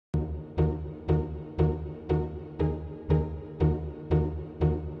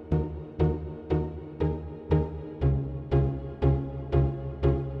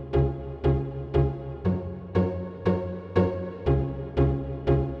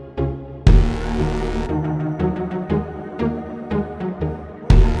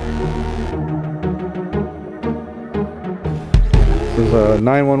is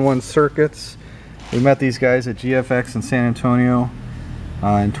 911 Circuits. We met these guys at GFX in San Antonio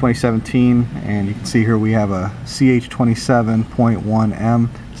in 2017, and you can see here we have a CH27.1M.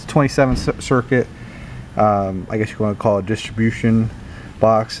 It's a 27 circuit. I guess you want to call it a distribution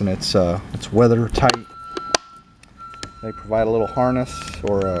box, and it's weather tight. They provide a little harness,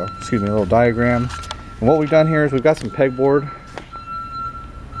 or excuse me, a little diagram. And what we've done here is we've got some pegboard,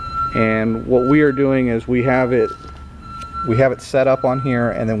 and what we are doing is we have it set up on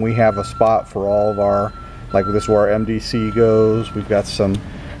here, and then we have a spot for all of our, like this is where our MDC goes. We've got some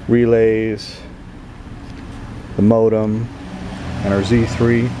relays, the modem, and our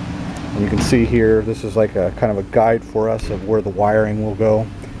Z3. And you can see here, this is like a kind of a guide for us of where the wiring will go.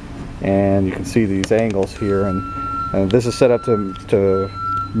 And you can see these angles here, and this is set up to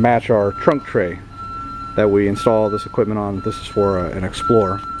match our trunk tray that we install this equipment on. This is for an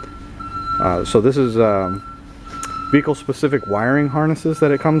Explorer. So this is vehicle specific wiring harnesses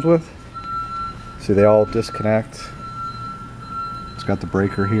that it comes with. See, they all disconnect. It's got the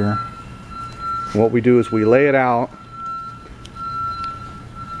breaker here. And what we do is we lay it out,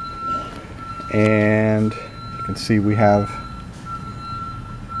 and you can see we have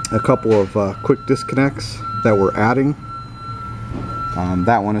a couple of quick disconnects that we're adding.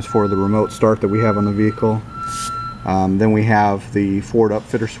 That one is for the remote start that we have on the vehicle. Then we have the Ford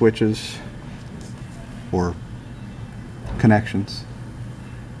upfitter switches or connections,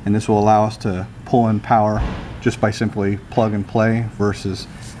 and this will allow us to pull in power just by simply plug and play versus,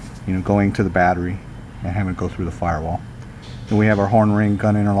 you know, going to the battery and having to go through the firewall. Then we have our horn ring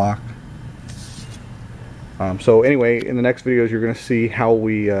gun interlock. So anyway, in the next videos you're going to see how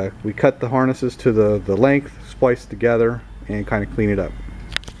we cut the harnesses to the length, splice together, and kind of clean it up.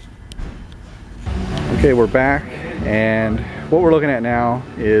 Okay, we're back, and what we're looking at now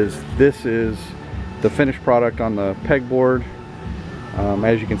is this is the finished product on the pegboard.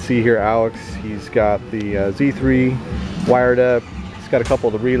 As you can see here, Alex, he's got the Z3 wired up. He's got a couple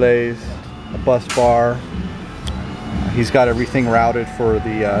of the relays, a bus bar. He's got everything routed for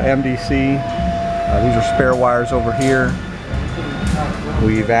the MDC. These are spare wires over here.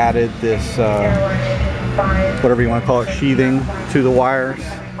 We've added this, whatever you want to call it, sheathing to the wires.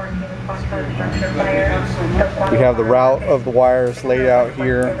 We have the route of the wires laid out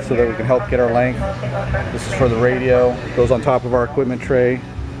here so that we can help get our length. This is for the radio. It goes on top of our equipment tray.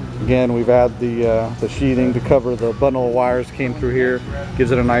 Again, we've added the sheathing to cover the bundle of wires came through here.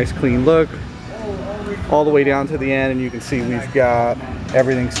 Gives it a nice clean look. All the way down to the end, and you can see we've got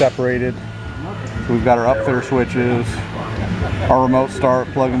everything separated. So we've got our upfitter switches, our remote start,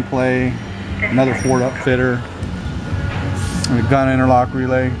 plug and play, another Ford upfitter, and a gun interlock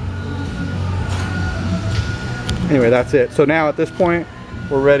relay. Anyway, that's it. So now at this point,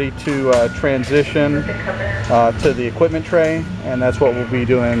 we're ready to transition to the equipment tray, and that's what we'll be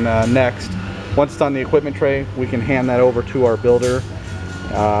doing next. Once it's on the equipment tray, we can hand that over to our builder.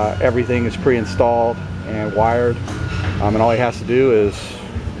 Everything is pre-installed and wired, and all he has to do is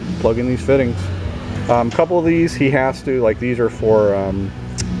plug in these fittings. A couple of these he has to, like these are for,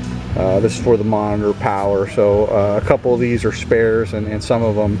 this is for the monitor power, so a couple of these are spares, and some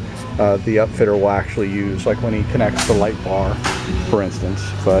of them the upfitter will actually use, like when he connects the light bar, for instance.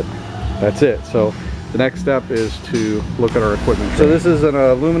 But that's it. So the next step is to look at our equipment tray. So this is an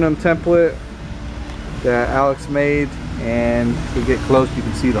aluminum template that Alex made, and if we get close you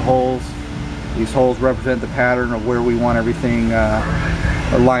can see the holes. These holes represent the pattern of where we want everything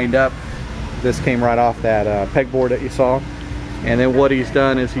lined up. This came right off that pegboard that you saw. And then what he's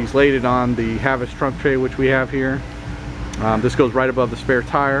done is he's laid it on the Havas trunk tray, which we have here. This goes right above the spare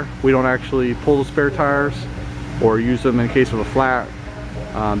tire. We don't actually pull the spare tires or use them in case of a flat.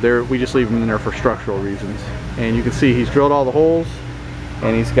 We just leave them in there for structural reasons. And you can see he's drilled all the holes,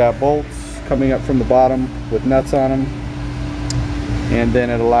 and he's got bolts coming up from the bottom with nuts on them. And then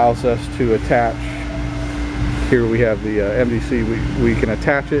it allows us to attach. Here we have the MDC. We can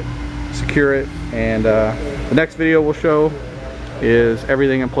attach it, secure it, and the next video we'll show is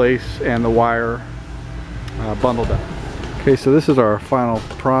everything in place and the wire bundled up. Okay, so this is our final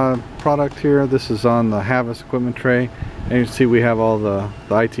product here. This is on the Havas equipment tray, and you can see we have all the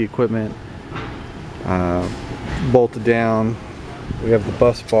IT equipment bolted down. We have the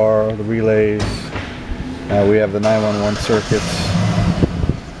bus bar, the relays, we have the 911 circuits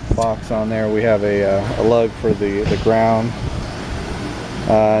box on there. We have a lug for the ground,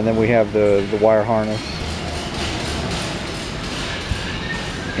 and then we have the wire harness.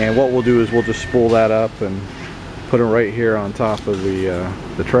 And what we'll do is we'll just spool that up and put it right here on top of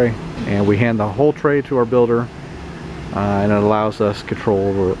the tray, and we hand the whole tray to our builder, and it allows us control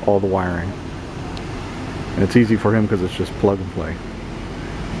over all the wiring. And it's easy for him because it's just plug and play.